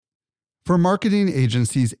For marketing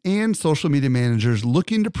agencies and social media managers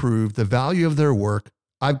looking to prove the value of their work,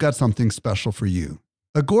 I've got something special for you.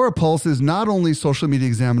 Agorapulse is not only Social Media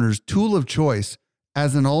Examiner's tool of choice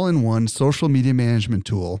as an all-in-one social media management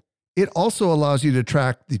tool, it also allows you to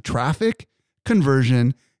track the traffic,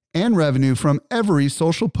 conversion, and revenue from every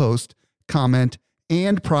social post, comment,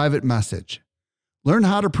 and private message. Learn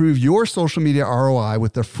how to prove your social media ROI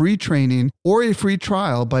with a free training or a free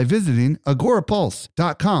trial by visiting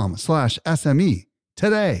agorapulse.com/SME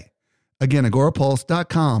today. Again,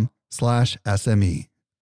 agorapulse.com/SME.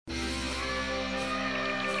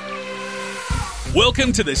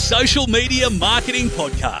 Welcome to the Social Media Marketing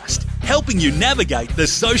Podcast, helping you navigate the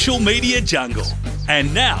social media jungle.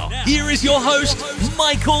 And now, here is your host,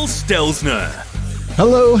 Michael Stelzner.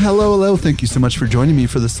 Hello. Thank you so much for joining me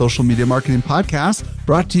for the Social Media Marketing Podcast,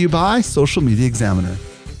 brought to you by Social Media Examiner.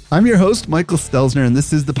 I'm your host, Michael Stelzner, and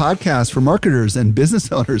this is the podcast for marketers and business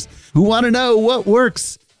owners who want to know what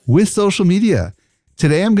works with social media.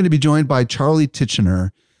 Today, I'm going to be joined by Charlie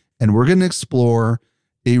Tichenor, and we're going to explore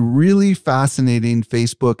a really fascinating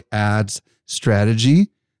Facebook ads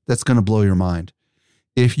strategy that's going to blow your mind.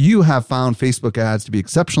 If you have found Facebook ads to be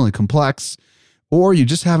exceptionally complex, or you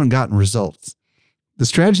just haven't gotten results, the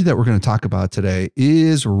strategy that we're going to talk about today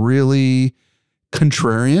is really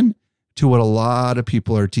contrarian to what a lot of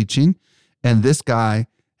people are teaching. And this guy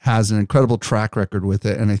has an incredible track record with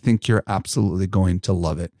it. And I think you're absolutely going to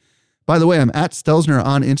love it. By the way, I'm at Stelzner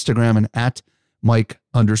on Instagram and at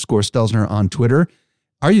Mike_Stelzner on Twitter.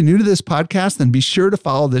 Are you new to this podcast? Then be sure to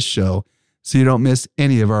follow this show so you don't miss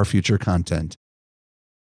any of our future content.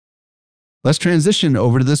 Let's transition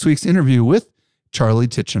over to this week's interview with Charlie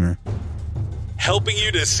Tichenor. Helping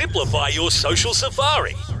you to simplify your social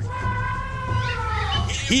safari.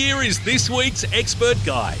 Here is this week's expert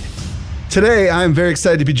guide. Today, I'm very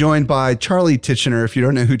excited to be joined by Charlie Tichenor. If you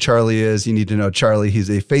don't know who Charlie is, you need to know Charlie. He's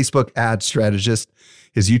a Facebook ad strategist.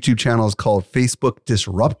 His YouTube channel is called Facebook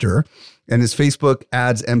Disruptor, and his Facebook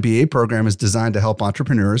Ads MBA program is designed to help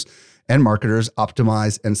entrepreneurs and marketers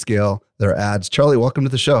optimize and scale their ads. Charlie, welcome to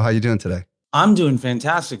the show. How are you doing today? I'm doing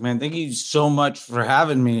fantastic, man. Thank you so much for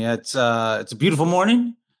having me. It's a beautiful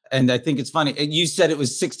morning. And I think it's funny. You said it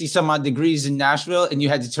was 60 some odd degrees in Nashville and you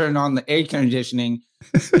had to turn on the air conditioning.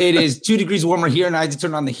 It is 2 degrees warmer here and I had to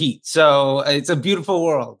turn on the heat. So it's a beautiful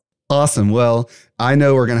world. Awesome. Well, I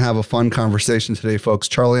know we're going to have a fun conversation today, folks.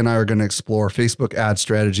 Charlie and I are going to explore Facebook ad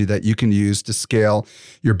strategy that you can use to scale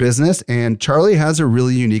your business. And Charlie has a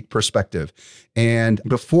really unique perspective. And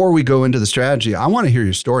before we go into the strategy, I want to hear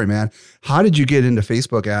your story, man. How did you get into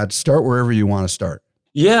Facebook ads? Start wherever you want to start.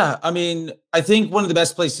 Yeah. I mean, I think one of the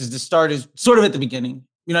best places to start is sort of at the beginning.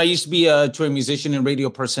 You know, I used to be a touring musician and radio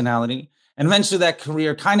personality. And eventually that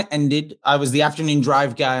career kind of ended. I was the afternoon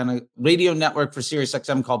drive guy on a radio network for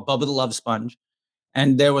SiriusXM called Bubba the Love Sponge.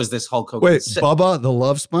 And there was this Hulk Hogan. Wait, Bubba the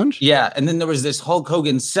Love Sponge? Yeah. And then there was this Hulk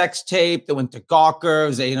Hogan sex tape that went to Gawker. It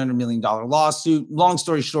was an $800 million lawsuit. Long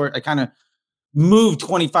story short, I kind of moved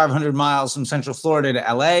 2,500 miles from Central Florida to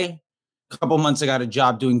LA. A couple months, I got a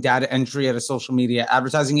job doing data entry at a social media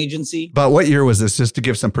advertising agency. But what year was this, just to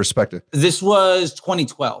give some perspective? This was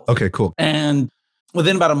 2012. Okay, cool. And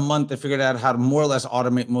within about a month, I figured out how to more or less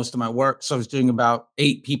automate most of my work. So I was doing about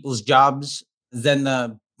 8 people's jobs. Then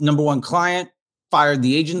the number one client fired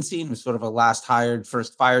the agency, and it was sort of a last hired,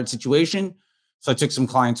 first fired situation. So I took some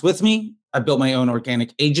clients with me. I built my own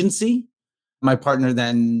organic agency. My partner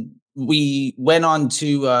then, we went on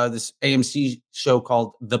to this AMC show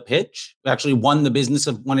called The Pitch. We actually won the business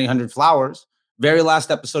of 1-800-Flowers. Very last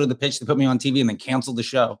episode of The Pitch, they put me on TV and then canceled the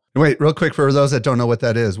show. Wait, real quick, for those that don't know what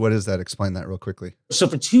that is, what is that? Explain that real quickly. So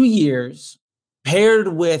for 2 years,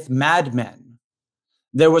 paired with Mad Men,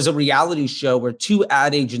 there was a reality show where 2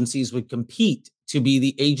 ad agencies would compete to be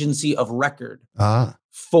the agency of record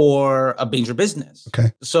for a major business.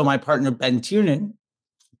 Okay. So my partner, Ben Tiernan,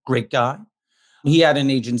 great guy, he had an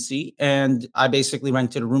agency and I basically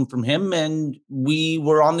rented a room from him and we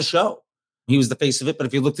were on the show. He was the face of it, but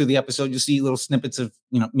if you look through the episode, you'll see little snippets of,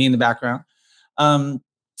 me in the background. And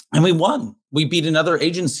we won. We beat another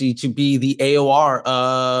agency to be the AOR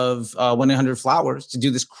of 1-800-Flowers to do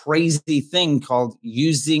this crazy thing called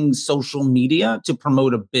using social media to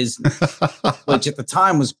promote a business, which at the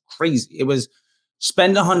time was crazy. It was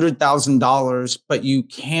spend $100,000, but you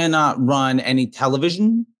cannot run any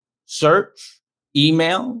television, search,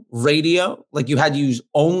 email, radio. Like you had to use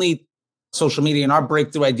only social media. And our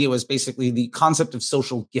breakthrough idea was basically the concept of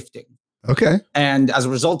social gifting. Okay. And as a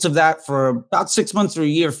result of that, for about 6 months or a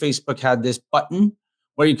year, Facebook had this button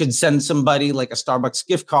where you could send somebody like a Starbucks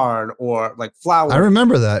gift card or like flowers. I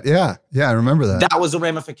remember that. Yeah. I remember that. That was a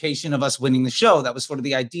ramification of us winning the show. That was sort of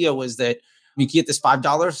the idea, was that you could get this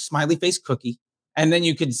 $5 smiley face cookie and then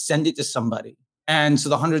you could send it to somebody. And so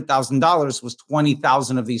the $100,000 was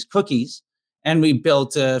 20,000 of these cookies. And we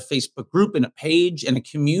built a Facebook group and a page and a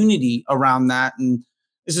community around that. And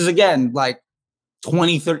this is, again, like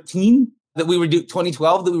 2013 that we were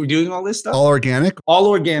 2012 that we were doing all this stuff. All organic? All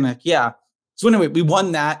organic, yeah. So anyway, we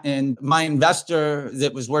won that. And my investor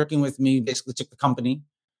that was working with me basically took the company.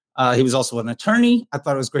 He was also an attorney. I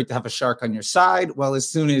thought it was great to have a shark on your side. Well, as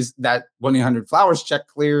soon as that 1-800-Flowers check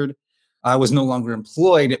cleared, I was no longer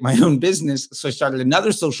employed at my own business. So I started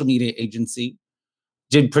another social media agency,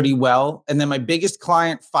 did pretty well. And then my biggest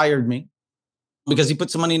client fired me because he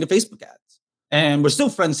put some money into Facebook ads. And we're still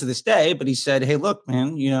friends to this day, but he said, hey, look,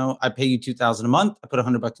 man, I pay you $2,000 a month. I put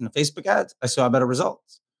 $100 into Facebook ads. I saw better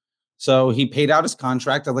results. So he paid out his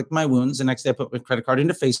contract. I licked my wounds. The next day I put my credit card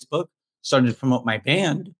into Facebook, started to promote my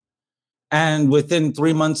band. And within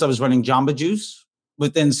 3 months, I was running Jamba Juice.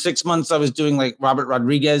 Within 6 months, I was doing like Robert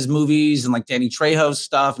Rodriguez movies and like Danny Trejo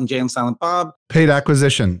stuff and Jay and Silent Bob. Paid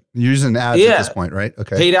acquisition, using ads at this point, right?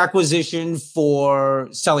 Okay. Paid acquisition for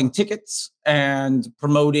selling tickets and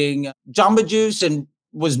promoting Jamba Juice, and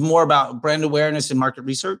was more about brand awareness and market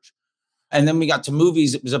research. And then we got to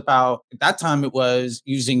movies. It was about, at that time, it was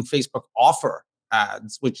using Facebook offer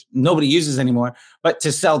ads, which nobody uses anymore, but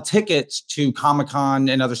to sell tickets to Comic-Con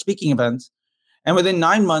and other speaking events. And within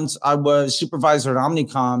 9 months, I was supervisor at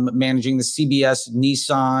Omnicom, managing the CBS,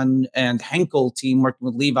 Nissan, and Henkel team, working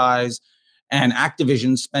with Levi's and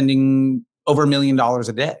Activision, spending over $1 million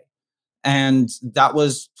a day. And that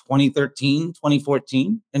was 2013,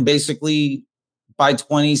 2014. And basically by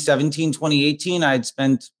 2017, 2018, I had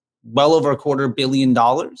spent well over $250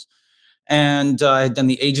 million. And I had done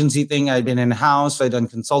the agency thing. I'd been in-house. I'd done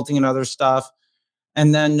consulting and other stuff.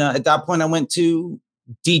 And then at that point, I went to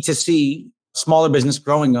D2C, smaller business,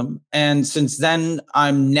 growing them. And since then,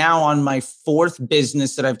 I'm now on my 4th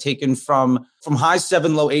business that I've taken from high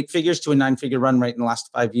 7, low 8 figures to a 9-figure run rate in the last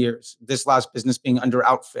 5 years. This last business being Under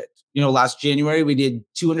Outfit. Last January, we did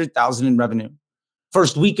 200,000 in revenue.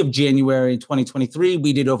 First week of January 2023,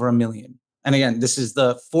 we did over $1 million. And again, this is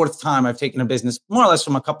the 4th time I've taken a business more or less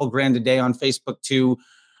from a couple grand a day on Facebook to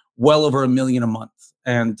well over $1 million a month.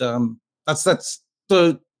 And that's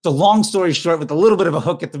the long story short, with a little bit of a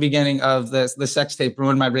hook at the beginning of the sex tape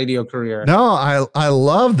ruined my radio career. No, I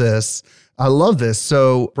love this. I love this.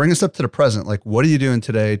 So bring us up to the present. Like, what are you doing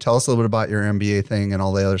today? Tell us a little bit about your MBA thing and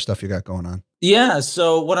all the other stuff you got going on. Yeah.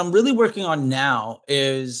 So what I'm really working on now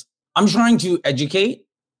is I'm trying to educate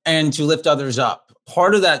and to lift others up.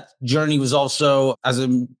 Part of that journey was also, as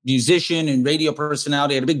a musician and radio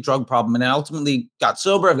personality, I had a big drug problem, and I ultimately got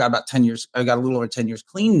sober. I've got about 10 years. I got a little over 10 years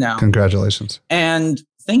clean now. Congratulations. And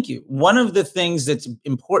thank you. One of the things that's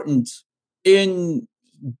important in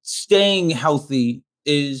staying healthy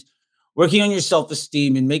is working on your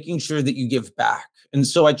self-esteem and making sure that you give back. And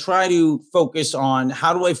so I try to focus on,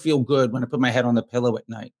 how do I feel good when I put my head on the pillow at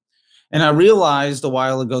night? And I realized a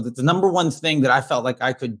while ago that the number one thing that I felt like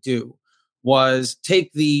I could do was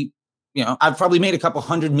take I've probably made a couple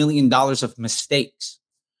 $100 million of mistakes.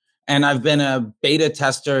 And I've been a beta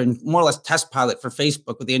tester and more or less test pilot for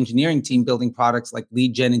Facebook with the engineering team, building products like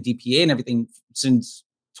lead gen and DPA and everything since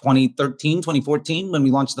 2013, 2014, when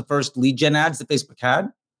we launched the first lead gen ads that Facebook had.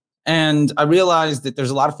 And I realized that there's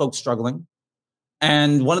a lot of folks struggling.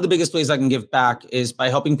 And one of the biggest ways I can give back is by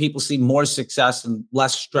helping people see more success and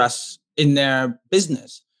less stress in their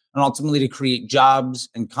business, and ultimately to create jobs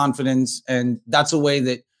and confidence. And that's a way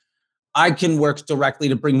that I can work directly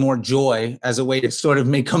to bring more joy, as a way to sort of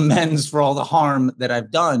make amends for all the harm that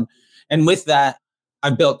I've done. And with that,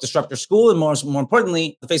 I've built Disruptor School, and more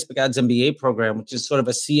importantly, the Facebook Ads MBA program, which is sort of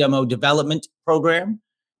a CMO development program,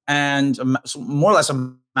 and more or less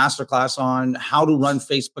a masterclass on how to run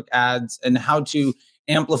Facebook ads and how to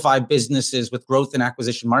amplify businesses with growth and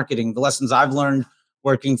acquisition marketing. The lessons I've learned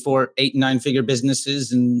working for 8 and 9-figure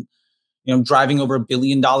businesses and driving over $1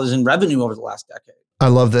 billion in revenue over the last decade. I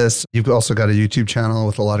love this. You've also got a YouTube channel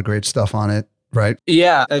with a lot of great stuff on it, right?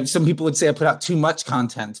 Yeah. Some people would say I put out too much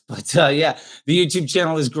content, but yeah, the YouTube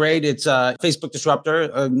channel is great. It's Facebook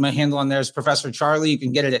Disruptor. My handle on there is Professor Charlie. You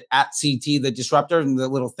can get it at CT, the Disruptor, and the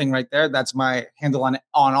little thing right there. That's my handle on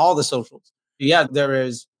all the socials. Yeah, there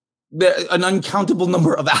is an uncountable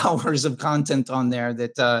number of hours of content on there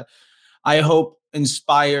that I hope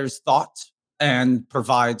inspires thought and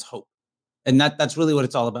provides hope. And that's really what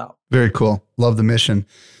it's all about. Very cool. Love the mission.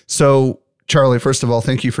 So Charlie, first of all,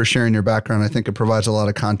 thank you for sharing your background. I think it provides a lot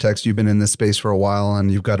of context. You've been in this space for a while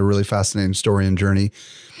and you've got a really fascinating story and journey.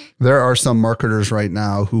 There are some marketers right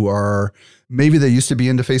now who are, maybe they used to be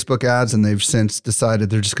into Facebook ads and they've since decided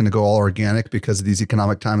they're just going to go all organic because of these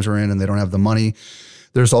economic times we're in and they don't have the money.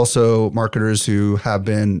 There's also marketers who have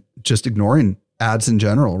been just ignoring ads in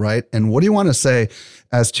general, right? And what do you want to say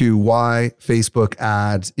as to why Facebook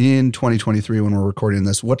ads in 2023, when we're recording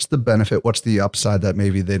this, what's the benefit? What's the upside that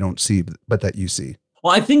maybe they don't see, but that you see?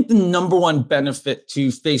 Well, I think the number one benefit to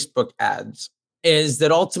Facebook ads is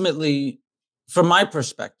that ultimately, from my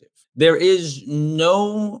perspective, there is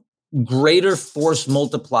no greater force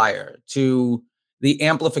multiplier to the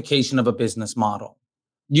amplification of a business model.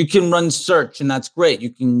 You can run search and that's great. You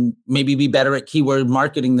can maybe be better at keyword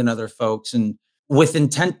marketing than other folks. And with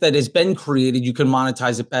intent that has been created, you can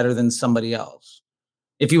monetize it better than somebody else.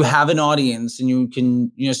 If you have an audience and you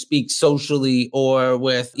can, speak socially or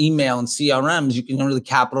with email and CRMs, you can really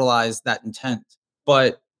capitalize that intent.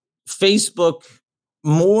 But Facebook,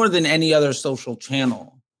 more than any other social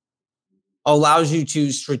channel, allows you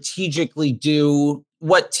to strategically do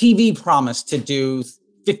what TV promised to do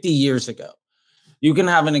 50 years ago. You can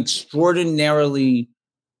have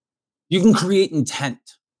you can create intent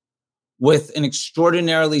with an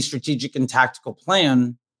extraordinarily strategic and tactical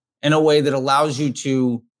plan in a way that allows you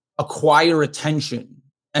to acquire attention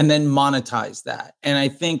and then monetize that. And I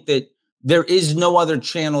think that there is no other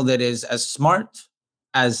channel that is as smart,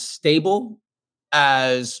 as stable,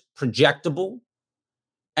 as projectable,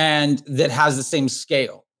 and that has the same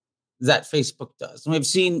scale that Facebook does. And we've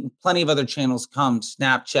seen plenty of other channels come,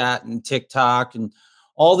 Snapchat and TikTok and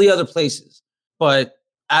all the other places. But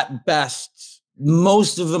at best,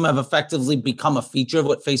 most of them have effectively become a feature of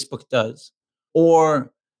what Facebook does,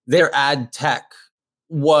 or their ad tech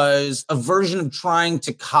was a version of trying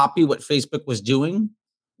to copy what Facebook was doing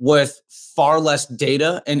with far less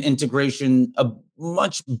data and integration of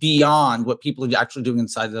much beyond what people are actually doing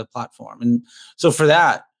inside of the platform. And so for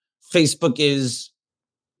that, Facebook is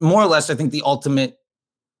more or less, I think, the ultimate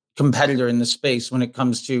competitor in the space when it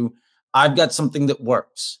comes to, I've got something that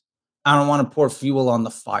works. I don't want to pour fuel on the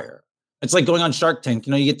fire. It's like going on Shark Tank.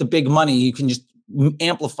 You get the big money. You can just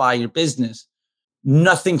amplify your business.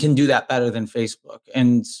 Nothing can do that better than Facebook.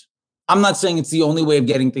 And I'm not saying it's the only way of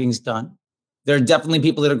getting things done. There are definitely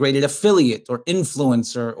people that are great at affiliate or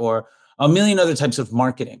influencer or a million other types of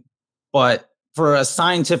marketing. But for a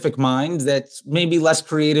scientific mind that's maybe less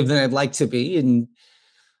creative than I'd like to be and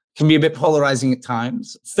can be a bit polarizing at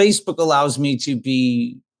times, Facebook allows me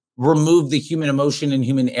to remove the human emotion and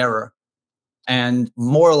human error and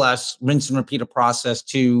more or less rinse and repeat a process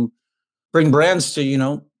to bring brands to,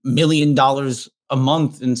 $1 million a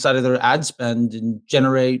month inside of their ad spend and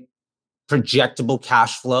generate projectable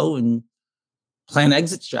cash flow and plan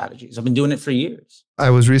exit strategies. I've been doing it for years.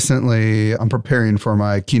 I'm preparing for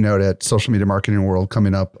my keynote at Social Media Marketing World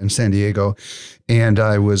coming up in San Diego. And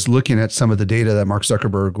I was looking at some of the data that Mark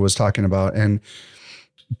Zuckerberg was talking about, and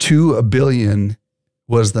 2 billion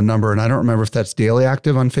was the number. And I don't remember if that's daily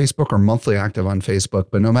active on Facebook or monthly active on Facebook,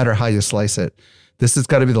 but no matter how you slice it, this has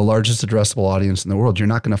got to be the largest addressable audience in the world. You're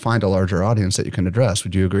not going to find a larger audience that you can address.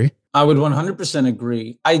 Would you agree? I would 100%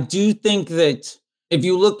 agree. I do think that if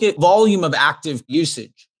you look at volume of active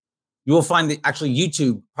usage, you will find that actually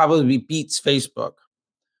YouTube probably beats Facebook.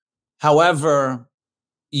 However,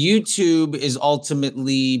 YouTube is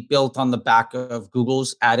ultimately built on the back of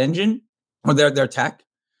Google's ad engine or their tech.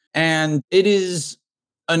 And it is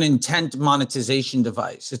an intent monetization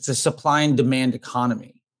device. It's a supply and demand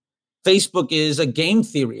economy. Facebook is a game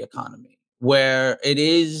theory economy where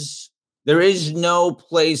there is no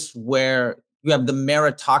place where you have the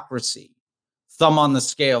meritocracy thumb on the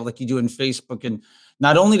scale like you do in Facebook. And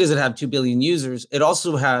not only does it have 2 billion users, it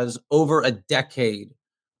also has over a decade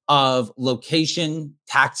of location,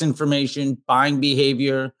 tax information, buying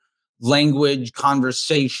behavior, language,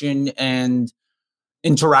 conversation, and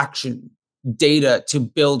interaction data to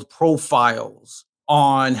build profiles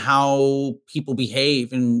on how people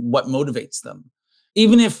behave and what motivates them.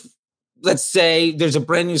 Even if, let's say, there's a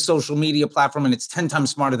brand new social media platform and it's 10 times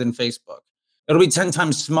smarter than Facebook, it'll be 10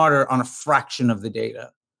 times smarter on a fraction of the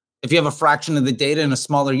data. If you have a fraction of the data and a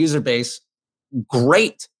smaller user base,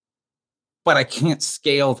 great, but I can't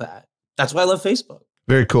scale that. That's why I love Facebook.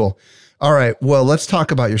 Very cool. All right. Well, let's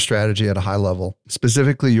talk about your strategy at a high level,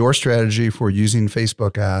 specifically your strategy for using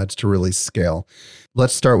Facebook ads to really scale.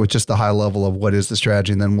 Let's start with just the high level of what is the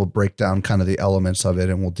strategy, and then we'll break down kind of the elements of it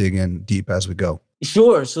and we'll dig in deep as we go.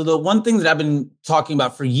 Sure. So the one thing that I've been talking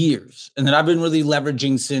about for years and that I've been really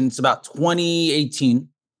leveraging since about 2018,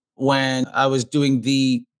 when I was doing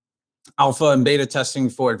the alpha and beta testing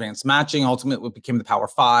for advanced matching, ultimately what became the Power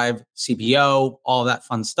 5, CPO, all of that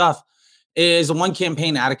fun stuff, is a one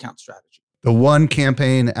campaign ad account strategy. The one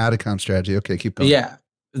campaign ad account strategy. Okay, keep going. Yeah,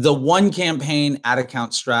 the one campaign ad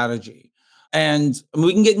account strategy. And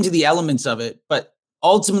we can get into the elements of it, but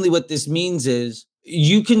ultimately what this means is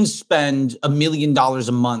you can spend $1 million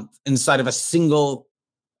a month inside of a single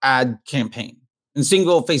ad campaign, a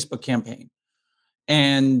single Facebook campaign.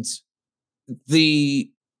 And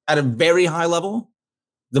at a very high level,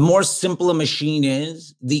 the more simple a machine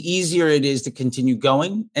is, the easier it is to continue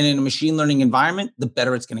going. And in a machine learning environment, the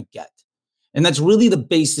better it's going to get. And that's really the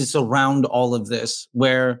basis around all of this,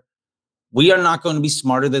 where we are not going to be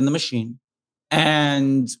smarter than the machine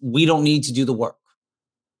and we don't need to do the work.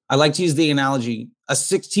 I like to use the analogy, a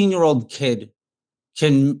 16-year-old kid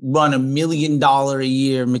can run $1 million a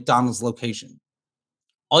year McDonald's location.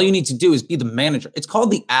 All you need to do is be the manager. It's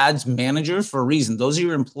called the ads manager for a reason. Those are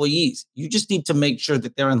your employees. You just need to make sure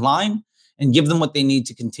that they're in line and give them what they need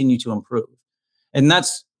to continue to improve. And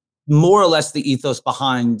that's more or less the ethos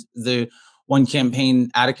behind the one campaign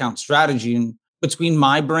ad account strategy. And between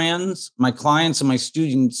my brands, my clients, and my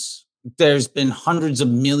students, there's been hundreds of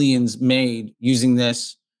millions made using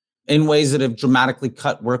this in ways that have dramatically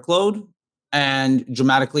cut workload and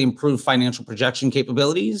dramatically improved financial projection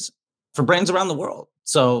capabilities for brands around the world.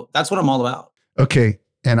 So that's what I'm all about. Okay.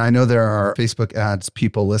 And I know there are Facebook ads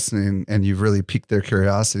people listening and you've really piqued their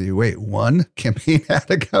curiosity. Wait, one campaign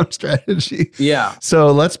ad account strategy? Yeah.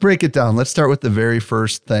 So let's break it down. Let's start with the very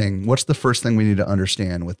first thing. What's the first thing we need to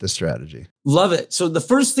understand with this strategy? Love it. So the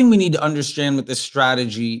first thing we need to understand with this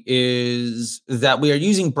strategy is that we are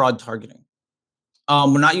using broad targeting.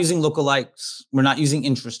 We're not using lookalikes. We're not using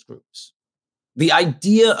interest groups. The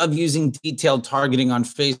idea of using detailed targeting on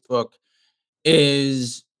Facebook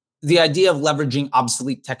is the idea of leveraging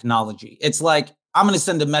obsolete technology. It's like, I'm going to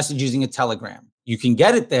send a message using a Telegram. You can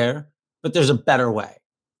get it there, but there's a better way.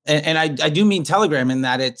 And I do mean Telegram in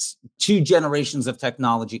that it's 2 generations of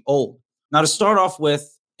technology old. Now, to start off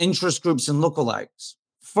with interest groups and lookalikes.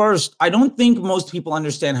 First, I don't think most people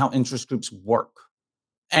understand how interest groups work.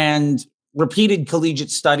 And repeated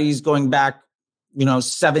collegiate studies going back,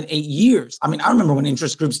 7, 8 years. I mean, I remember when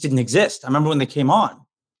interest groups didn't exist. I remember when they came on.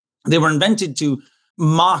 They were invented to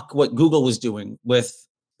mock what Google was doing with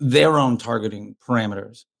their own targeting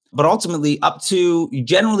parameters. But ultimately,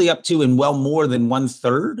 generally up to and well more than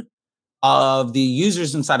 1/3 of the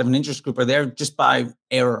users inside of an interest group are there just by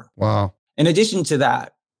error. Wow. In addition to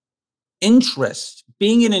that,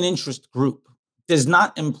 being in an interest group does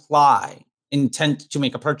not imply intent to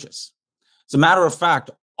make a purchase. As a matter of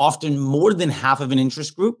fact, often more than half of an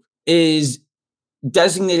interest group is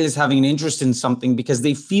designated as having an interest in something because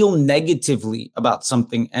they feel negatively about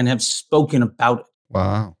something and have spoken about it.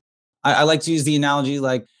 Wow. I like to use the analogy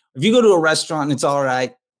like, if you go to a restaurant and it's all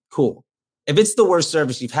right, cool. If it's the worst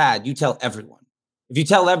service you've had, you tell everyone. If you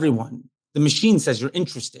tell everyone, the machine says you're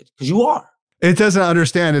interested because you are. It doesn't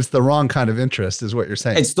understand it's the wrong kind of interest is what you're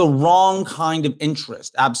saying. It's the wrong kind of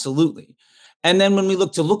interest. Absolutely. And then when we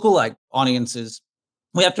look to lookalike audiences,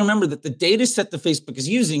 we have to remember that the data set that Facebook is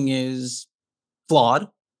using is flawed,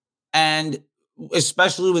 and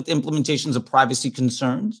especially with implementations of privacy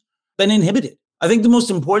concerns, been inhibited. I think the most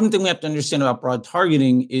important thing we have to understand about broad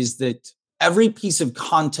targeting is that every piece of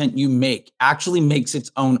content you make actually makes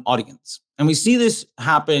its own audience. And we see this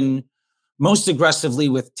happen most aggressively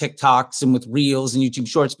with TikToks and with Reels and YouTube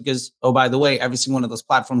Shorts because, oh, by the way, every single one of those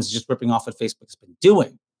platforms is just ripping off what Facebook's been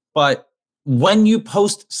doing. But when you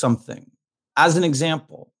post something, as an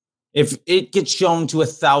example, if it gets shown to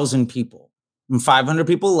 1,000 people and 500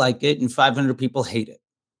 people like it and 500 people hate it,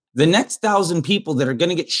 the next 1,000 people that are going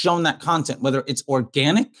to get shown that content, whether it's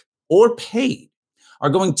organic or paid, are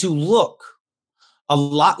going to look a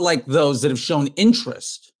lot like those that have shown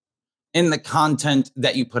interest in the content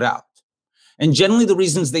that you put out. And generally the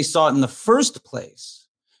reasons they saw it in the first place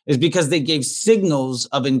is because they gave signals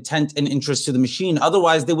of intent and interest to the machine.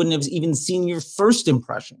 Otherwise, they wouldn't have even seen your first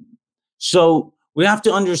impression. So we have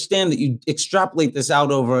to understand that you extrapolate this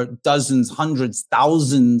out over dozens, hundreds,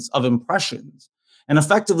 thousands of impressions. And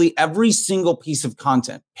effectively, every single piece of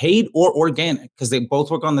content, paid or organic, because they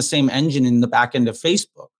both work on the same engine in the back end of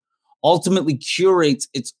Facebook, ultimately curates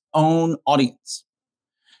its own audience.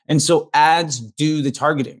 And so ads do the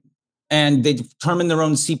targeting. And they determine their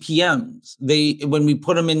own CPMs. When we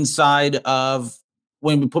put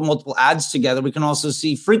multiple ads together, we can also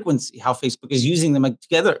see frequency, how Facebook is using them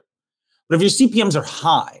together. But if your CPMs are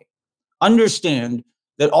high, understand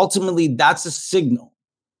that ultimately that's a signal,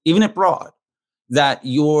 even at broad, that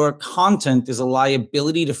your content is a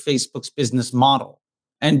liability to Facebook's business model.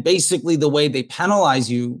 And basically the way they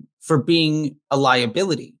penalize you for being a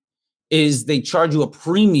liability is they charge you a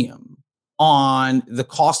premium on the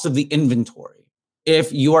cost of the inventory.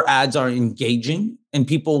 If your ads are engaging and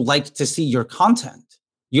people like to see your content,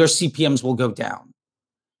 your CPMs will go down.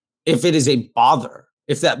 If it is a bother,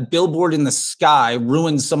 if that billboard in the sky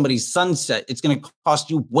ruins somebody's sunset, it's going to cost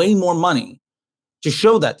you way more money to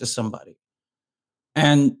show that to somebody.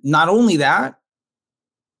 And not only that,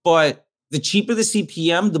 but the cheaper the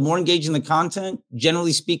CPM, the more engaging the content,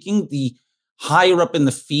 generally speaking, the higher up in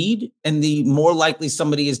the feed and the more likely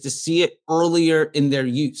somebody is to see it earlier in their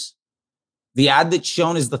use. The ad that's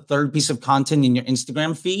shown as the third piece of content in your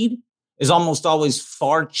Instagram feed is almost always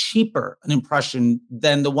far cheaper an impression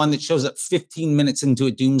than the one that shows up 15 minutes into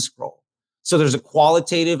a doom scroll. So there's a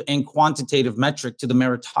qualitative and quantitative metric to the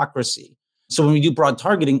meritocracy. So when we do broad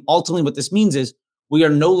targeting, ultimately what this means is we are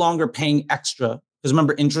no longer paying extra, because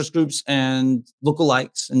remember, interest groups and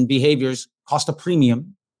lookalikes and behaviors cost a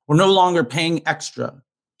premium. We're no longer paying extra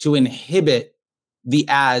to inhibit the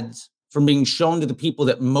ads from being shown to the people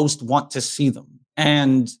that most want to see them.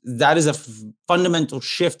 And that is a fundamental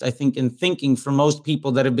shift, I think, in thinking for most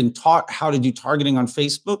people that have been taught how to do targeting on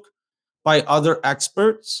Facebook by other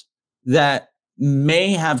experts that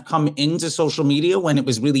may have come into social media when it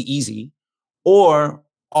was really easy, or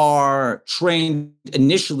are trained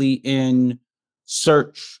initially in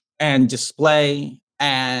search and display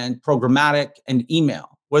and programmatic and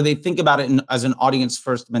email, where they think about it as an audience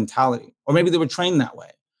first mentality, or maybe they were trained that way.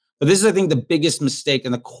 But this is, I think, the biggest mistake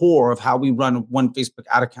and the core of how we run one Facebook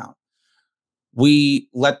ad account. We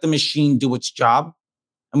let the machine do its job,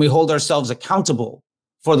 and we hold ourselves accountable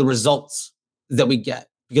for the results that we get,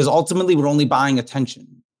 because ultimately we're only buying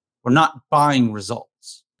attention. We're not buying results.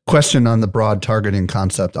 Question on the broad targeting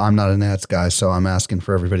concept. I'm not an ads guy, so I'm asking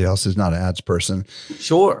for everybody else who's not an ads person.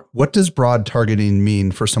 Sure. What does broad targeting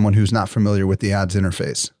mean for someone who's not familiar with the ads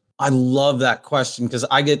interface? I love that question because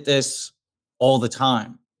I get this all the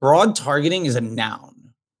time. Broad targeting is a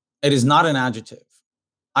noun. It is not an adjective.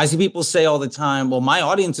 I see people say all the time, well, my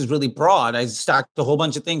audience is really broad. I stacked a whole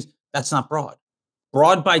bunch of things. That's not broad.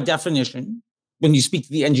 Broad by definition, when you speak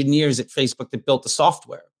to the engineers at Facebook that built the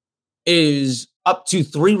software, is up to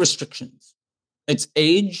 3 restrictions. It's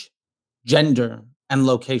age, gender, and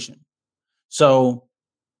location. So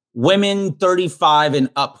women 35 and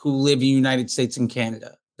up who live in the United States and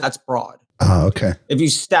Canada, that's broad. Oh, okay. If you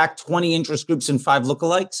stack 20 interest groups and 5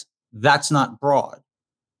 lookalikes, that's not broad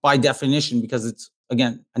by definition, because it's,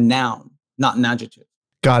 again, a noun, not an adjective.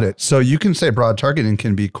 Got it. So you can say broad targeting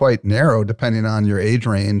can be quite narrow depending on your age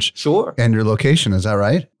range. Sure. And your location. Is that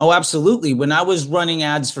right? Oh, absolutely. When I was running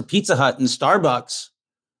ads for Pizza Hut and Starbucks,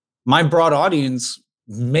 my broad audience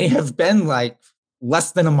may have been like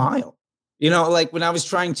less than a mile. You know, like when I was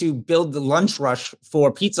trying to build the lunch rush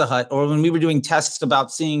for Pizza Hut, or when we were doing tests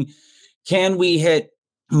about seeing, can we hit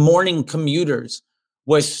morning commuters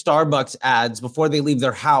with Starbucks ads before they leave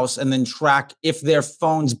their house, and then track if their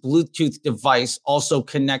phone's Bluetooth device also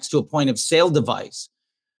connects to a point of sale device.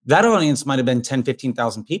 That audience might have been 10,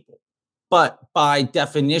 15,000 people. But by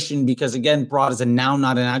definition, because again, broad is a noun,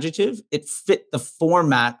 not an adjective, it fit the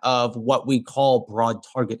format of what we call broad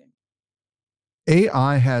targeting.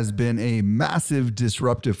 AI has been a massive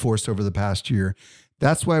disruptive force over the past year.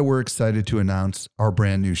 That's why we're excited to announce our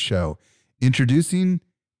brand new show, introducing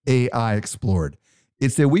AI Explored.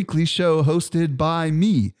 It's a weekly show hosted by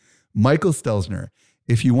me, Michael Stelzner.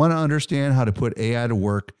 If you want to understand how to put AI to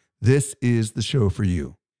work, this is the show for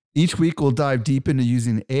you. Each week, we'll dive deep into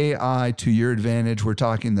using AI to your advantage. We're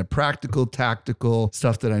talking the practical, tactical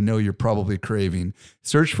stuff that I know you're probably craving.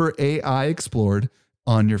 Search for AI Explored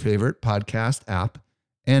on your favorite podcast app,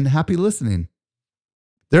 and happy listening.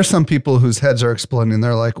 There's some people whose heads are exploding.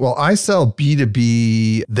 They're like, well, I sell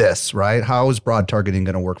B2B this, right? How is broad targeting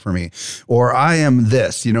going to work for me? Or I am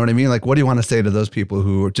this, you know what I mean? Like, what do you want to say to those people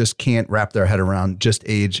who just can't wrap their head around just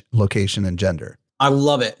age, location, and gender? I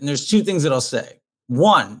love it. And there's 2 things that I'll say.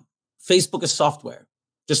 1, Facebook is software,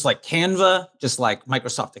 just like Canva, just like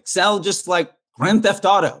Microsoft Excel, just like Grand Theft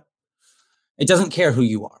Auto. It doesn't care who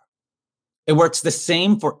you are. It works the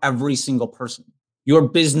same for every single person. Your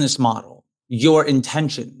business model, your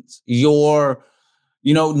intentions, your,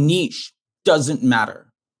 niche doesn't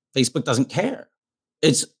matter. Facebook doesn't care.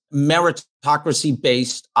 It's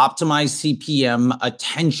meritocracy-based, optimized CPM,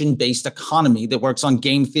 attention-based economy that works on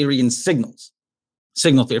game theory and signals.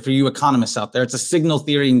 Signal theory, for you economists out there, it's a signal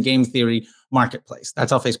theory and game theory marketplace.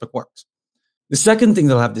 That's how Facebook works. The second thing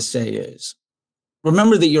they'll have to say is,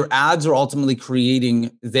 remember that your ads are ultimately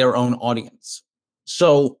creating their own audience.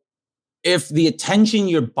 So if the attention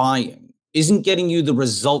you're buying isn't getting you the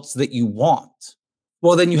results that you want,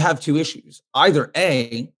 Well, then you have two issues. Either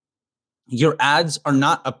A, your ads are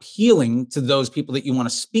not appealing to those people that you want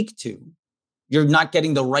to speak to. You're not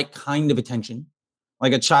getting the right kind of attention,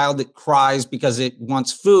 like a child that cries because it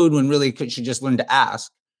wants food when really it should just learn to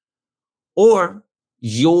ask. Or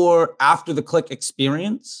your after the click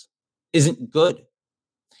experience isn't good.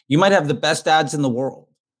 You might have the best ads in the world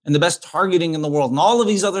and the best targeting in the world and all of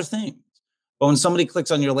these other things. But when somebody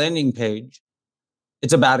clicks on your landing page,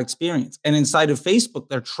 it's a bad experience. And inside of Facebook,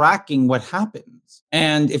 they're tracking what happens.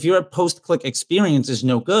 And if your post-click experience is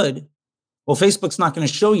no good, well, Facebook's not going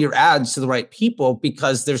to show your ads to the right people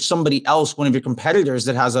because there's somebody else, one of your competitors,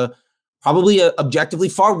 that has probably a objectively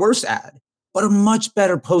far worse ad, but a much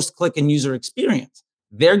better post-click and user experience.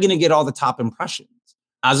 They're going to get all the top impressions.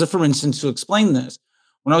 As a, for instance, to explain this,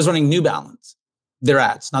 when I was running New Balance, their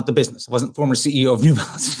ads, not the business. I wasn't former CEO of New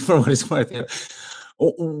Balance for what it's worth.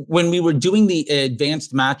 When we were doing the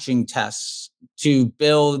advanced matching tests to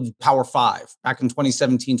build Power 5 back in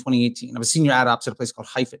 2017, 2018, I was senior ad ops at a place called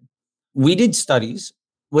Hyphen. We did studies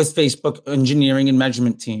with Facebook engineering and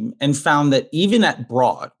measurement team and found that even at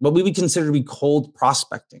broad, what we would consider to be cold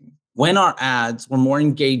prospecting, when our ads were more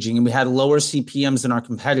engaging and we had lower CPMs than our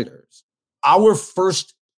competitors, our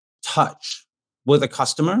first touch with a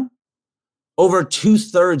customer, over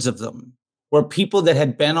 2/3 of them were people that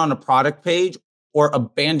had been on a product page or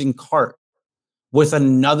abandoned cart with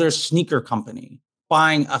another sneaker company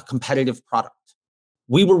buying a competitive product.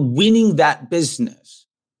 We were winning that business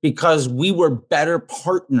because we were better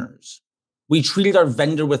partners. We treated our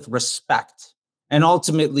vendor with respect. And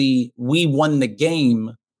ultimately, we won the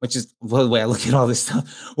game, which is the way I look at all this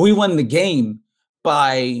stuff. We won the game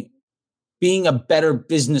by being a better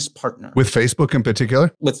business partner. With Facebook in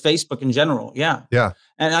particular? With Facebook in general, yeah. Yeah.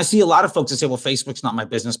 And I see a lot of folks that say, well, Facebook's not my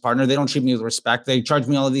business partner. They don't treat me with respect. They charge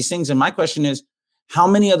me all of these things. And my question is, how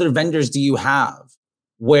many other vendors do you have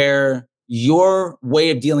where your way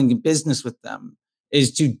of dealing in business with them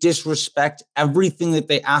is to disrespect everything that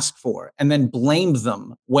they ask for and then blame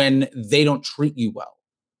them when they don't treat you well?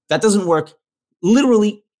 That doesn't work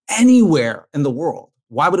literally anywhere in the world.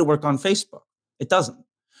 Why would it work on Facebook? It doesn't.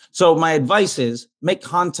 So my advice is make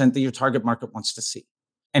content that your target market wants to see.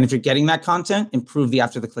 And if you're getting that content, improve the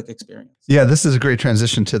after the click experience. Yeah, this is a great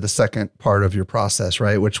transition to the second part of your process,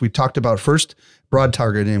 right? Which we talked about first, broad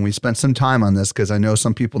targeting. We spent some time on this because I know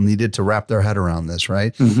some people needed to wrap their head around this,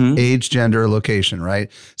 right? Mm-hmm. Age, gender, location,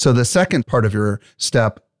 right? So the second part of your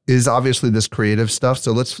step is obviously this creative stuff.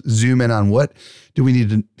 So let's zoom in on what do we need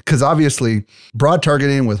to, because obviously broad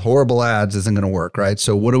targeting with horrible ads isn't going to work, right?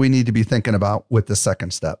 So what do we need to be thinking about with the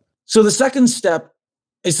second step? So the second step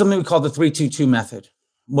is something we call the 3-2-2 method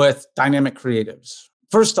with dynamic creatives.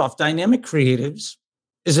 First off, dynamic creatives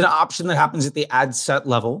is an option that happens at the ad set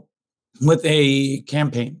level with a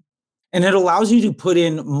campaign. And it allows you to put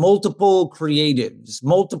in multiple creatives,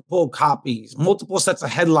 multiple copies, multiple sets of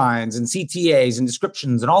headlines and CTAs and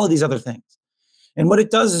descriptions and all of these other things. And what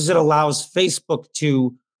it does is it allows Facebook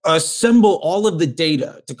to assemble all of the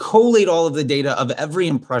data, to collate all of the data of every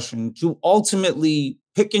impression, to ultimately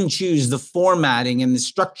pick and choose the formatting and the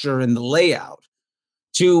structure and the layout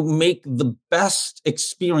to make the best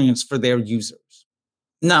experience for their users.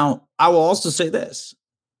 Now, I will also say this.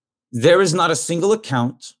 There is not a single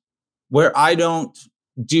account where I don't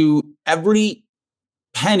do every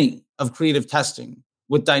penny of creative testing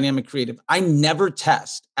with dynamic creative. I never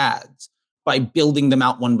test ads by building them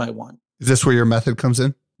out one by one. Is this where your method comes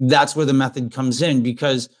in? That's where the method comes in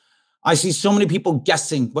because I see so many people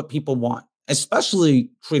guessing what people want,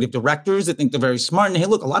 especially creative directors that think they're very smart. And hey,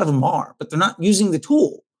 look, a lot of them are, but they're not using the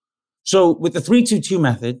tool. So with the 3-2-2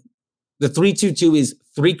 method, the 3-2-2 is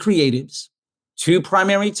 3 creatives, 2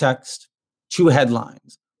 primary text, 2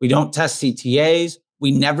 headlines. We don't test CTAs. We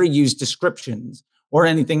never use descriptions or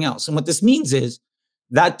anything else. And what this means is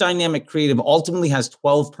that dynamic creative ultimately has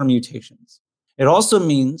 12 permutations. It also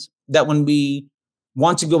means that when we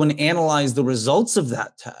want to go and analyze the results of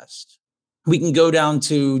that test, we can go down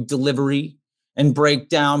to delivery and break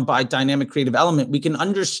down by dynamic creative element. We can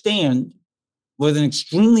understand with an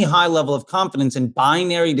extremely high level of confidence in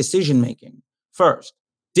binary decision-making. First,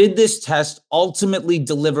 did this test ultimately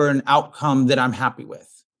deliver an outcome that I'm happy with?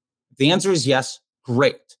 If the answer is yes,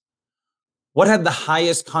 great. What had the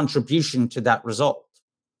highest contribution to that result?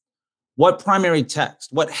 What primary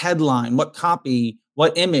text, what headline, what copy,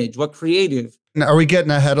 what image, what creative? Now, are we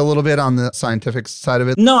getting ahead a little bit on the scientific side of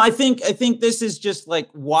it? No, I think this is just like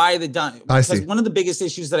why I see. One of the biggest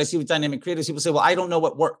issues that I see with dynamic creative is people say, well, I don't know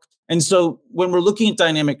what worked. And so when we're looking at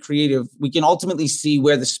dynamic creative, we can ultimately see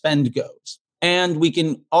where the spend goes. And we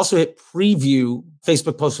can also hit preview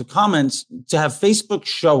Facebook posts with comments to have Facebook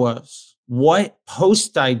show us what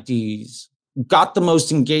post IDs got the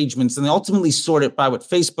most engagements, and they ultimately sort it by what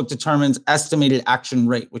Facebook determines estimated action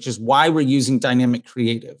rate, which is why we're using dynamic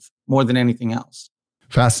creative more than anything else.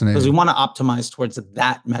 Fascinating. Because we want to optimize towards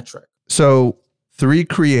that metric. So 3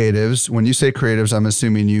 creatives. When you say creatives, I'm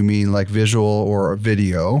assuming you mean like visual or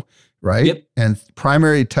video, right? Yep. And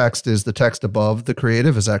primary text is the text above the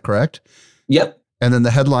creative. Is that correct? Yep. And then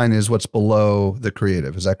the headline is what's below the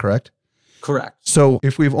creative. Is that correct? Correct. So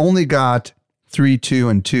if we've only got 3, 2,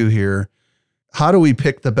 and 2 here, how do we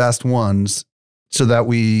pick the best ones so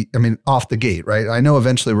that off the gate, right? I know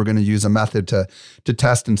eventually we're going to use a method to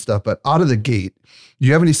test and stuff, but out of the gate, do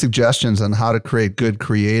you have any suggestions on how to create good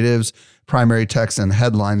creatives, primary text, and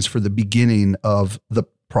headlines for the beginning of the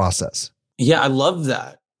process? Yeah, I love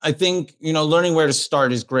that. I think, learning where to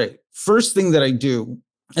start is great. First thing that I do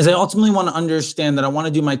is I ultimately want to understand that I want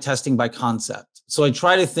to do my testing by concept. So I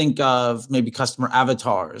try to think of maybe customer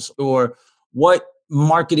avatars, or what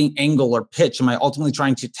marketing angle or pitch am I ultimately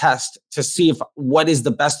trying to test to see what is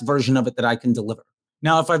the best version of it that I can deliver.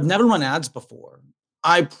 Now, if I've never run ads before,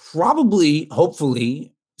 I probably,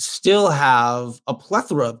 hopefully, still have a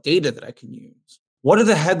plethora of data that I can use. What are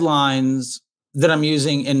the headlines that I'm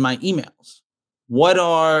using in my emails? What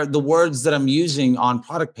are the words that I'm using on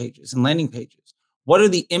product pages and landing pages? What are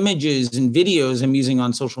the images and videos I'm using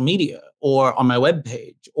on social media or on my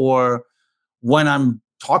webpage or when I'm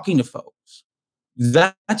talking to folks?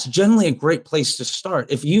 That's generally a great place to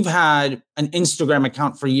start. If you've had an Instagram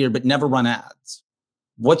account for a year but never run ads,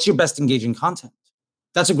 what's your best engaging content?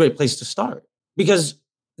 That's a great place to start, because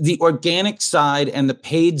the organic side and the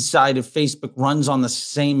paid side of Facebook runs on the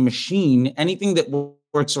same machine. Anything that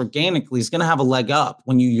works organically is going to have a leg up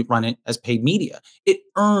when you run it as paid media. It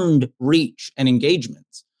earned reach and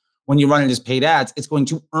engagements. When you run it as paid ads, it's going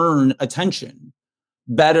to earn attention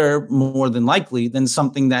better, more than likely, than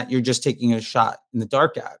something that you're just taking a shot in the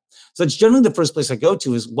dark at. So it's generally the first place I go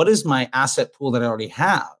to is, what is my asset pool that I already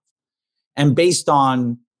have? And based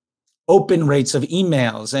on open rates of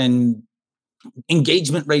emails and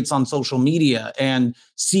engagement rates on social media and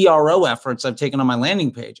CRO efforts I've taken on my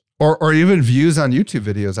landing page. Or even views on YouTube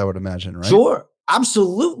videos, I would imagine, right? Sure.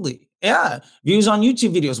 Absolutely. Yeah. Views on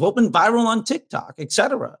YouTube videos, what went viral on TikTok,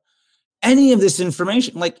 etc. Any of this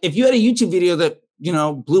information, like if you had a YouTube video that,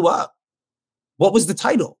 blew up, what was the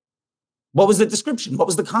title? What was the description? What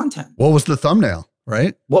was the content? What was the thumbnail,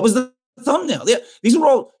 right? What was the thumbnail? Yeah. These are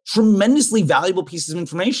all tremendously valuable pieces of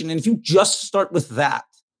information. And if you just start with that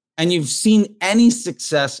and you've seen any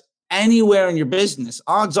success anywhere in your business,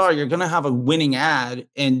 odds are you're going to have a winning ad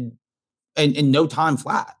in no time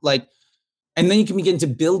flat. And then you can begin to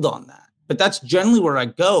build on that. But that's generally where I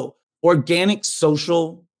go. Organic,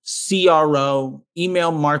 social, CRO,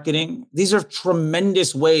 email marketing. These are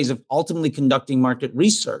tremendous ways of ultimately conducting market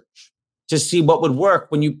research to see what would work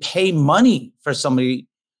when you pay money for somebody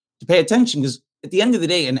to pay attention. Because at the end of the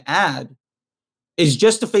day, an ad is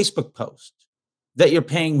just a Facebook post that you're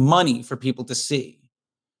paying money for people to see.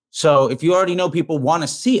 So if you already know people want to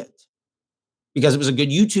see it because it was a good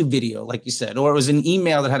YouTube video, like you said, or it was an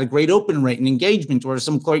email that had a great open rate and engagement, or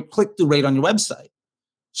some click-through rate on your website,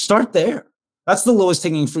 start there. That's the lowest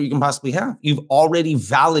hanging fruit you can possibly have. You've already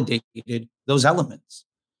validated those elements.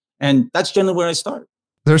 And that's generally where I start.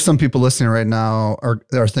 There's some people listening right now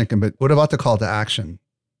are thinking, but what about the call to action,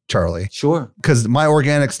 Charlie? Sure. Because my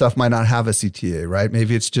organic stuff might not have a CTA, right?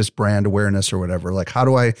 Maybe it's just brand awareness or whatever. Like, how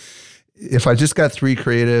do if I just got 3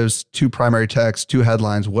 creatives, 2 primary texts, 2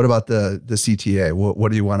 headlines, what about the CTA?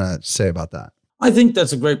 What do you want to say about that? I think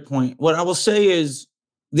that's a great point. What I will say is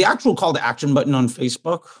the actual call to action button on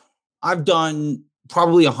Facebook, I've done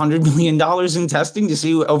probably $100 million in testing to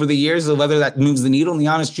see over the years whether that moves the needle. And the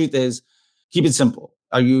honest truth is, keep it simple.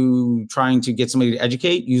 Are you trying to get somebody to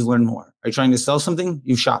educate? You learn more. Are you trying to sell something?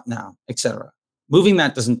 You shop now, etc. Moving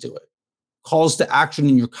that doesn't do it. Calls to action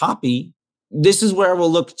in your copy. This is where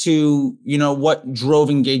we'll look to, what drove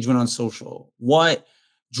engagement on social, what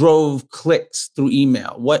drove clicks through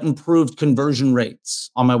email, what improved conversion rates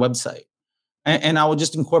on my website. And I will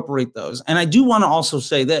just incorporate those. And I do want to also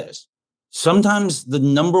say this. Sometimes the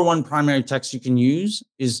number one primary text you can use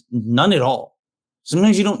is none at all.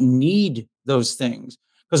 Sometimes you don't need those things.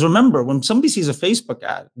 Because remember, when somebody sees a Facebook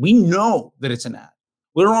ad, we know that it's an ad.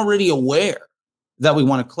 We're already aware that we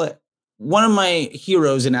want to click. One of my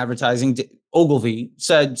heroes in advertising, Ogilvy,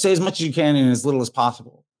 said, say as much as you can in as little as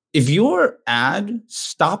possible. If your ad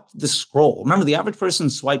stopped the scroll, remember the average person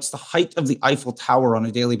swipes the height of the Eiffel Tower on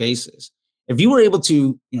a daily basis. If you were able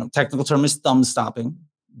to, technical term is thumb stopping,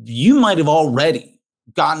 you might have already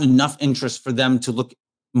gotten enough interest for them to look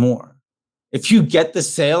more. If you get the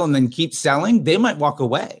sale and then keep selling, they might walk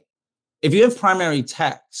away. If you have primary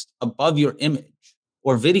text above your image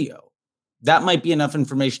or video, that might be enough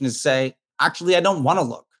information to say, actually, I don't want to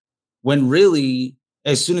look. When really,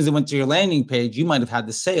 as soon as it went to your landing page, you might have had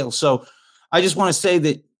the sale. So I just want to say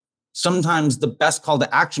that sometimes the best call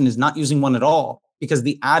to action is not using one at all, because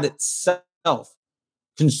the ad itself,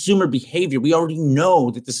 consumer behavior, we already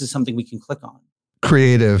know that this is something we can click on.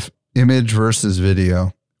 Creative, image versus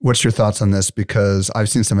video. What's your thoughts on this? Because I've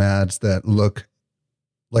seen some ads that look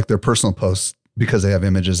like they're personal posts because they have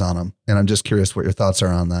images on them. And I'm just curious what your thoughts are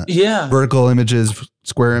on that. Yeah. Vertical images,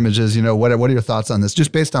 square images, what are your thoughts on this?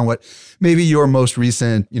 Just based on what maybe your most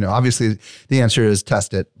recent, obviously the answer is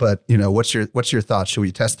test it, but what's your thoughts? Should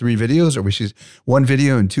we test 3 videos, or we should 1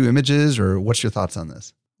 video and 2 images, or what's your thoughts on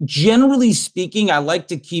this? Generally speaking, I like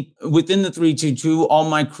to keep within the 3-2-2 all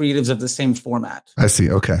my creatives of the same format. I see.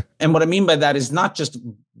 Okay. And what I mean by that is not just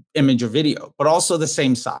image or video, but also the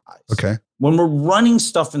same size. Okay. When we're running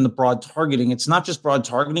stuff in the broad targeting, it's not just broad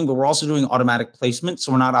targeting, but we're also doing automatic placement.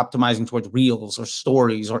 So we're not optimizing towards Reels or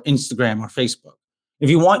Stories or Instagram or Facebook. If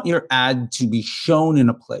you want your ad to be shown in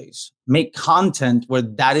a place, make content where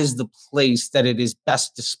that is the place that it is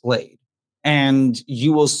best displayed. And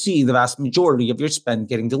you will see the vast majority of your spend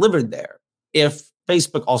getting delivered there, if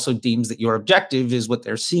Facebook also deems that your objective is what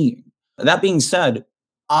they're seeing. That being said,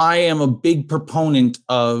 I am a big proponent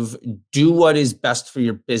of do what is best for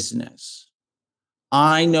your business.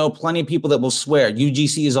 I know plenty of people that will swear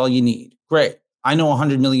UGC is all you need. Great. I know a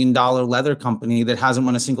 $100 million leather company that hasn't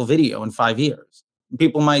run a single video in 5 years.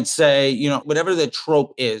 People might say, whatever the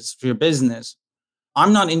trope is for your business,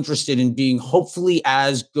 I'm not interested in being hopefully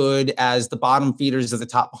as good as the bottom feeders of the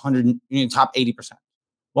top 100, top 80%.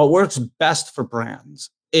 What works best for brands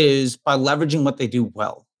is by leveraging what they do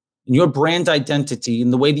well. And your brand identity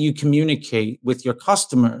and the way that you communicate with your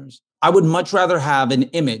customers, I would much rather have an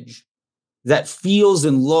image that feels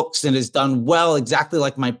and looks and is done well, exactly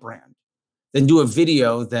like my brand, than do a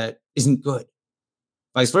video that isn't good.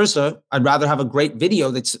 Vice versa, I'd rather have a great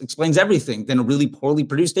video that explains everything than a really poorly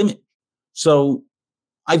produced image. So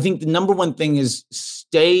I think the number one thing is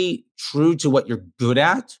stay true to what you're good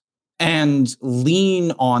at and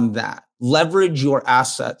lean on that. Leverage your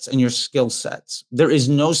assets and your skill sets. There is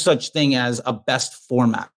no such thing as a best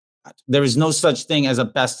format. There is no such thing as a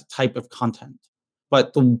best type of content.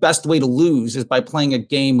 But the best way to lose is by playing a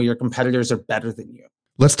game where your competitors are better than you.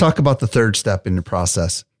 Let's talk about the third step in your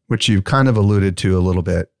process, which you kind of alluded to a little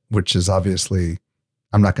bit, which is obviously,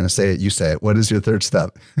 I'm not going to say it, you say it. What is your third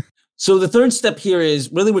step? So the third step here is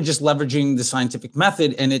really we're just leveraging the scientific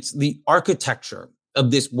method, and it's the architecture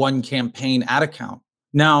of this one campaign ad account.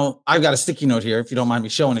 Now, I've got a sticky note here, if you don't mind me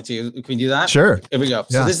showing it to you. Can we do that? Sure. Here we go.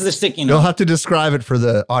 So this is the sticky note. You'll have to describe it for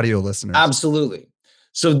the audio listeners. Absolutely.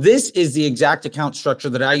 So this is the exact account structure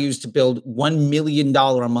that I use to build $1 million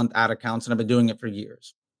a month ad accounts, and I've been doing it for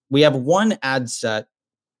years. We have one ad set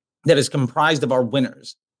that is comprised of our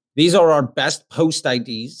winners. These are our best post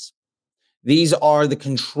IDs. These are the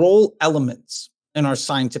control elements in our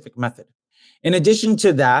scientific method. In addition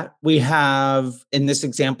to that, we have, in this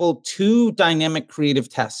example, 2 dynamic creative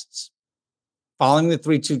tests following the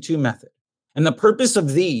 3-2-2 method. And the purpose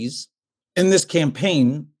of these in this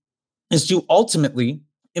campaign is to ultimately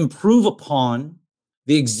improve upon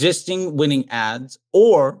the existing winning ads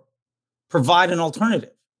or provide an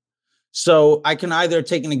alternative. So I can either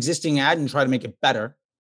take an existing ad and try to make it better,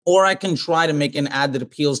 or I can try to make an ad that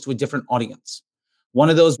appeals to a different audience. One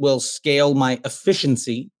of those will scale my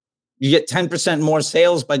efficiency. You get 10% more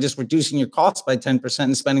sales by just reducing your costs by 10%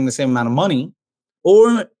 and spending the same amount of money,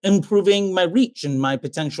 or improving my reach and my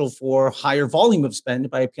potential for higher volume of spend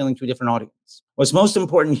by appealing to a different audience. What's most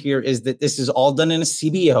important here is that this is all done in a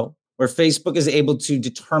CBO where Facebook is able to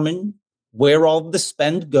determine where all of the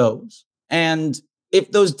spend goes. And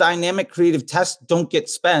if those dynamic creative tests don't get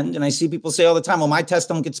spend, and I see people say all the time, well, my tests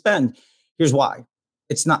don't get spend. Here's why.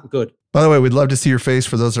 It's not good. By the way, we'd love to see your face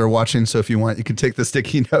for those that are watching. So if you want, you can take the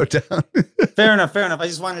sticky note down. Fair enough. I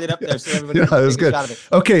just wanted it up there so everybody it was good.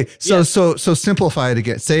 Okay. So, Yeah. so simplify it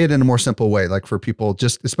again. Say it in a more simple way, like for people,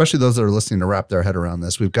 just especially those that are listening, to wrap their head around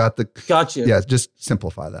this. We've got the, Gotcha. yeah, just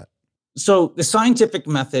simplify that. So the scientific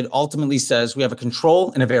method ultimately says we have a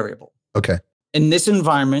control and a variable. Okay. In this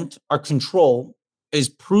environment, our control is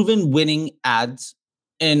proven winning ads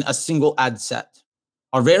in a single ad set.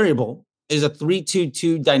 Our variable is a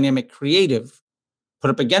 3-2-2 dynamic creative put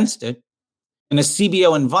up against it in a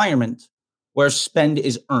CBO environment where spend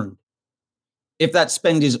is earned. If that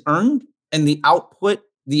spend is earned and the output,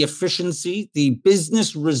 the efficiency, the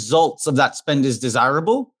business results of that spend is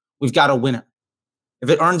desirable, we've got a winner. If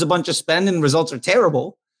it earns a bunch of spend and results are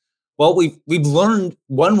terrible, Well, we've learned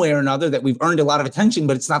one way or another that we've earned a lot of attention,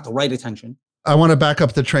 but it's not the right attention. I want to back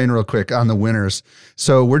up the train real quick on the winners.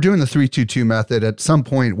 So we're doing the 3-2-2 method. At some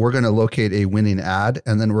point, we're going to locate a winning ad,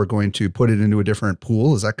 and then we're going to put it into a different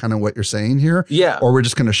pool. Is that kind of what you're saying here? Yeah. Or we're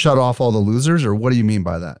just going to shut off all the losers? Or what do you mean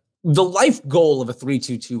by that? The life goal of a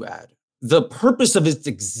 3-2-2 ad, the purpose of its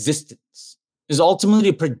existence is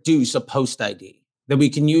ultimately to produce a post ID that we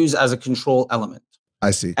can use as a control element. I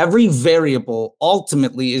see. Every variable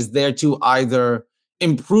ultimately is there to either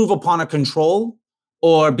improve upon a control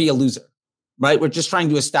or be a loser. Right? We're just trying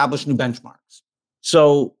to establish new benchmarks.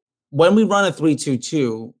 So when we run a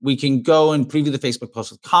 3-2-2, we can go and preview the Facebook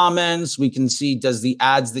post with comments. We can see, does the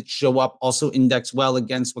ads that show up also index well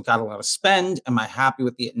against what got a lot of spend? Am I happy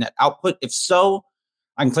with the net output? If so,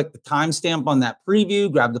 I can click the timestamp on that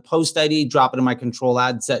preview, grab the post ID, drop it in my control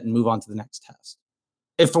ad set, and move on to the next test.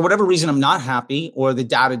 If for whatever reason I'm not happy, or the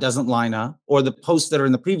data doesn't line up, or the posts that are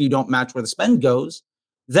in the preview don't match where the spend goes,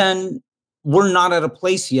 then we're not at a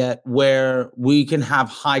place yet where we can have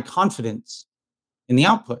high confidence in the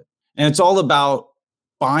output. And it's all about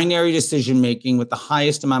binary decision-making with the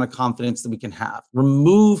highest amount of confidence that we can have.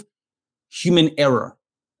 Remove human error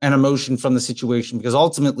and emotion from the situation, because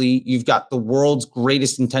ultimately you've got the world's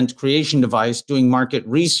greatest intent creation device doing market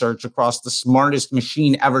research across the smartest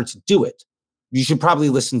machine ever to do it. You should probably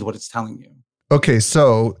listen to what it's telling you. Okay,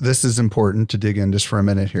 so this is important to dig in just for a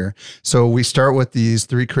minute here. So we start with these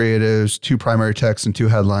 3 creatives, 2 primary texts, and 2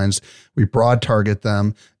 headlines. We broad target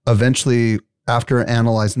them. Eventually, after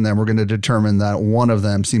analyzing them, we're going to determine that one of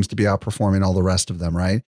them seems to be outperforming all the rest of them,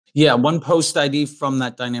 right? Yeah, one post ID from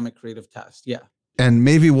that dynamic creative test. Yeah. And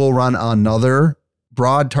maybe we'll run another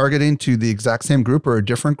broad targeting to the exact same group or a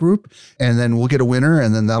different group, and then we'll get a winner,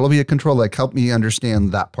 and then that'll be a control. Like, help me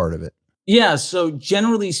understand that part of it. Yeah, so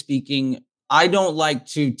generally speaking, I don't like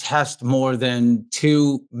to test more than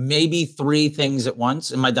 2, maybe 3 things at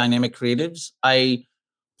once in my dynamic creatives.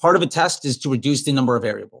 Part of a test is to reduce the number of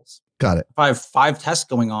variables. Got it. If I have 5 tests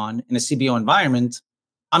going on in a CBO environment,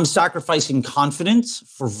 I'm sacrificing confidence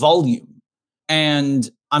for volume. And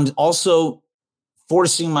I'm also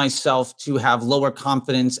forcing myself to have lower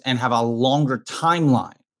confidence and have a longer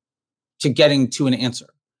timeline to getting to an answer,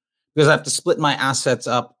 because I have to split my assets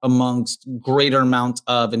up amongst greater amount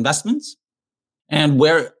of investments. And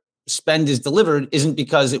where spend is delivered isn't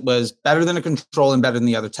because it was better than a control and better than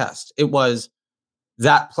the other test. It was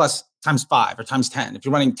that plus times 5 or times 10. If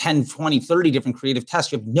you're running 10, 20, 30 different creative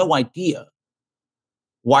tests, you have no idea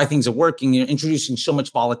why things are working. You're introducing so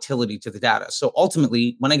much volatility to the data. So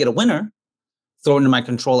ultimately, when I get a winner, throw it into my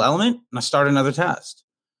control element and I start another test.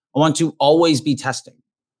 I want to always be testing.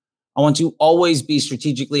 I want to always be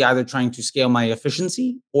strategically either trying to scale my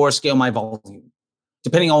efficiency or scale my volume,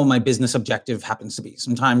 depending on what my business objective happens to be.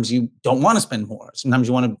 Sometimes you don't want to spend more. Sometimes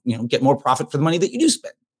you want to, get more profit for the money that you do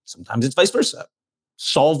spend. Sometimes it's vice versa.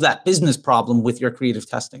 Solve that business problem with your creative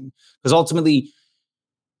testing, because ultimately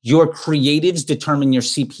your creatives determine your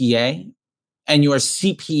CPA, and your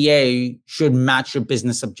CPA should match your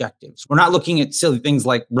business objectives. We're not looking at silly things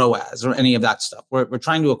like ROAS or any of that stuff. We're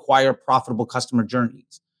trying to acquire profitable customer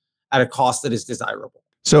journeys at a cost that is desirable.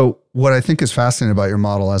 So what I think is fascinating about your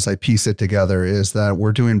model as I piece it together is that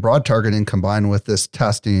we're doing broad targeting combined with this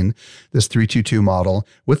testing, this 3-2-2 model,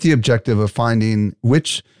 with the objective of finding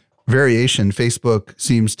which variation Facebook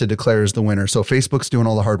seems to declare as the winner. So Facebook's doing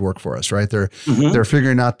all the hard work for us, right? They're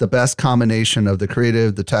figuring out the best combination of the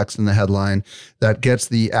creative, the text, and the headline that gets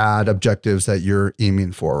the ad objectives that you're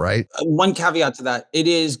aiming for, right? One caveat to that, it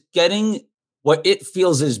is getting what it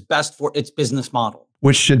feels is best for its business model.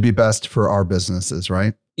 Which should be best for our businesses,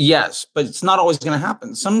 right? Yes, but it's not always going to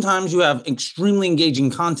happen. Sometimes you have extremely engaging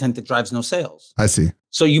content that drives no sales. I see.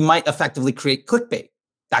 So you might effectively create clickbait.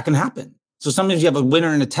 That can happen. So sometimes you have a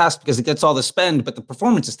winner in a test because it gets all the spend, but the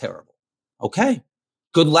performance is terrible. Okay,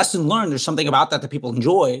 good lesson learned. There's something about that people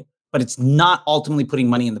enjoy, but it's not ultimately putting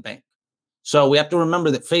money in the bank. So we have to remember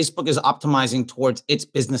that Facebook is optimizing towards its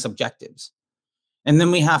business objectives. And then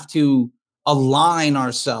we have to align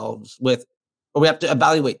ourselves with, or we have to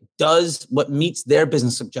evaluate, does what meets their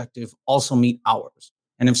business objective also meet ours?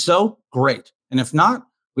 And if so, great. And if not,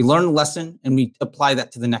 we learn a lesson and we apply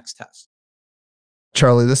that to the next test.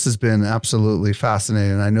 Charlie, this has been absolutely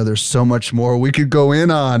fascinating. I know there's so much more we could go in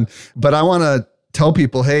on, but I want to tell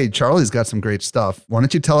people, hey, Charlie's got some great stuff. Why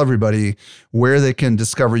don't you tell everybody where they can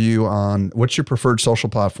discover you on what's your preferred social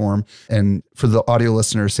platform? And for the audio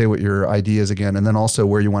listeners, say what your ID is again, and then also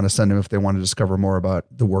where you want to send them if they want to discover more about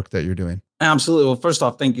the work that you're doing. Absolutely. Well, first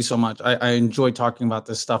off, thank you so much. I enjoy talking about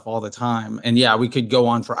this stuff all the time. And yeah, we could go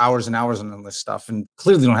on for hours and hours on this stuff, and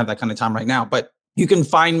clearly don't have that kind of time right now. But You can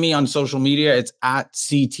find me on social media. It's at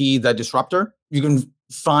CT The Disruptor. You can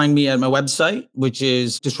find me at my website, which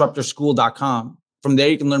is disruptorschool.com. From there,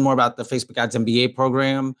 you can learn more about the Facebook Ads MBA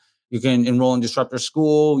program. You can enroll in Disruptor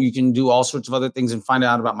School. You can do all sorts of other things and find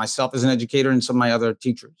out about myself as an educator and some of my other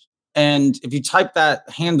teachers. And if you type that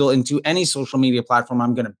handle into any social media platform,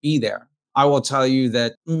 I'm going to be there. I will tell you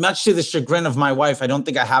that much to the chagrin of my wife, I don't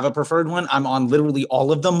think I have a preferred one. I'm on literally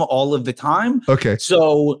all of them all of the time. Okay.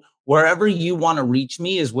 So wherever you want to reach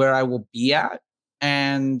me is where I will be at.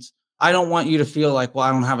 And I don't want you to feel like, well,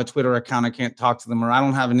 I don't have a Twitter account, I can't talk to them, or I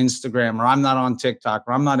don't have an Instagram, or I'm not on TikTok,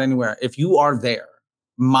 or I'm not anywhere. If you are there,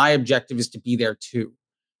 my objective is to be there too.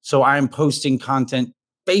 So I am posting content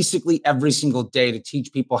basically every single day to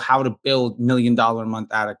teach people how to build $1 million a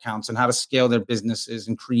month ad accounts and how to scale their businesses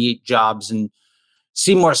and create jobs and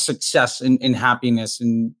see more success and happiness,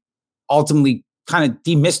 and ultimately kind of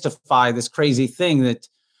demystify this crazy thing that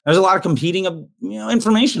there's a lot of competing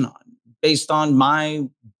information on based on my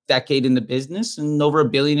decade in the business and over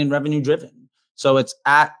 $1 billion in revenue driven. So it's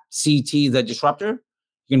at CT The Disruptor.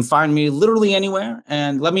 You can find me literally anywhere,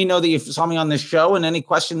 and let me know that you saw me on this show and any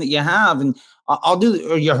question that you have. And I'll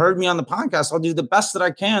do, or you heard me on the podcast, I'll do the best that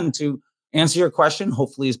I can to answer your question,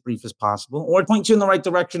 hopefully as brief as possible, or point you in the right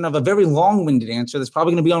direction of a very long-winded answer that's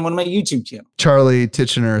probably going to be on one of my YouTube channels. Charlie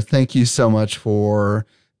Titchener, thank you so much for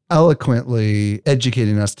eloquently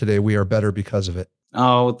educating us today. We are better because of it.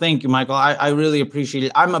 Oh, thank you, Michael. I really appreciate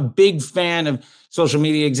it. I'm a big fan of Social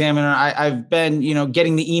Media Examiner. I've been,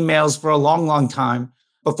 getting the emails for a long, long time.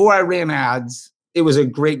 Before I ran ads, it was a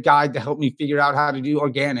great guide to help me figure out how to do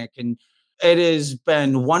organic. And it has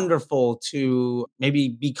been wonderful to maybe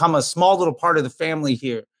become a small little part of the family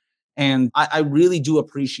here. And I really do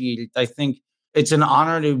appreciate it. I think it's an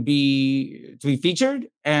honor to be featured.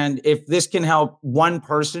 And if this can help one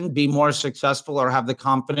person be more successful or have the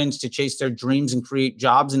confidence to chase their dreams and create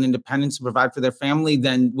jobs and independence and provide for their family,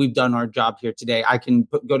 then we've done our job here today. I can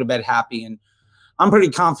go to bed happy, and I'm pretty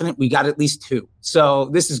confident we got at least 2. So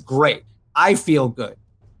this is great. I feel good.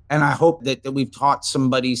 And I hope that we've taught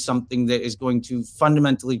somebody something that is going to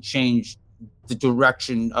fundamentally change the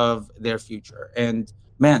direction of their future. And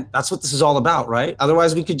man, that's what this is all about, right?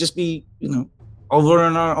 Otherwise, we could just be, over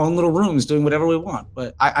in our own little rooms doing whatever we want.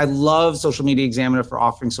 But I love Social Media Examiner for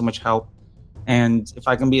offering so much help. And if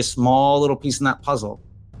I can be a small little piece in that puzzle,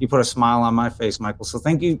 you put a smile on my face, Michael. So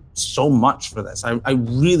thank you so much for this. I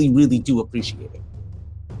really, really do appreciate it.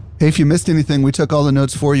 Hey, if you missed anything, we took all the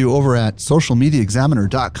notes for you over at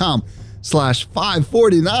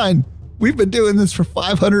socialmediaexaminer.com/549. We've been doing this for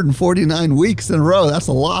 549 weeks in a row. That's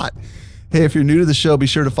a lot. Hey, if you're new to the show, be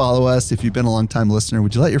sure to follow us. If you've been a long-time listener,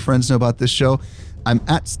 would you let your friends know about this show? I'm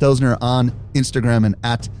at Stelzner on Instagram and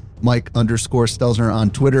at Mike_Stelzner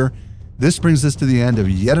on Twitter. This brings us to the end of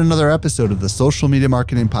yet another episode of the Social Media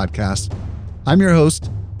Marketing Podcast. I'm your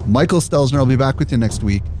host, Michael Stelzner. I'll be back with you next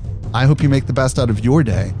week. I hope you make the best out of your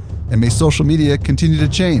day, and may social media continue to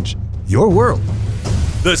change your world.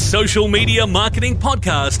 The Social Media Marketing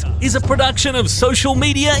Podcast is a production of Social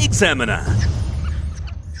Media Examiner.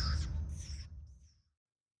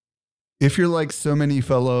 If you're like so many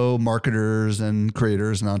fellow marketers and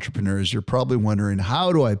creators and entrepreneurs, you're probably wondering,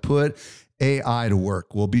 how do I put AI to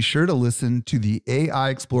work? Well, be sure to listen to the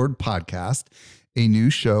AI Explored podcast, a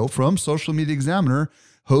new show from Social Media Examiner,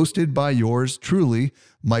 hosted by yours truly,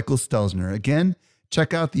 Michael Stelzner. Again,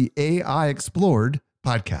 check out the AI Explored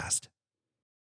podcast.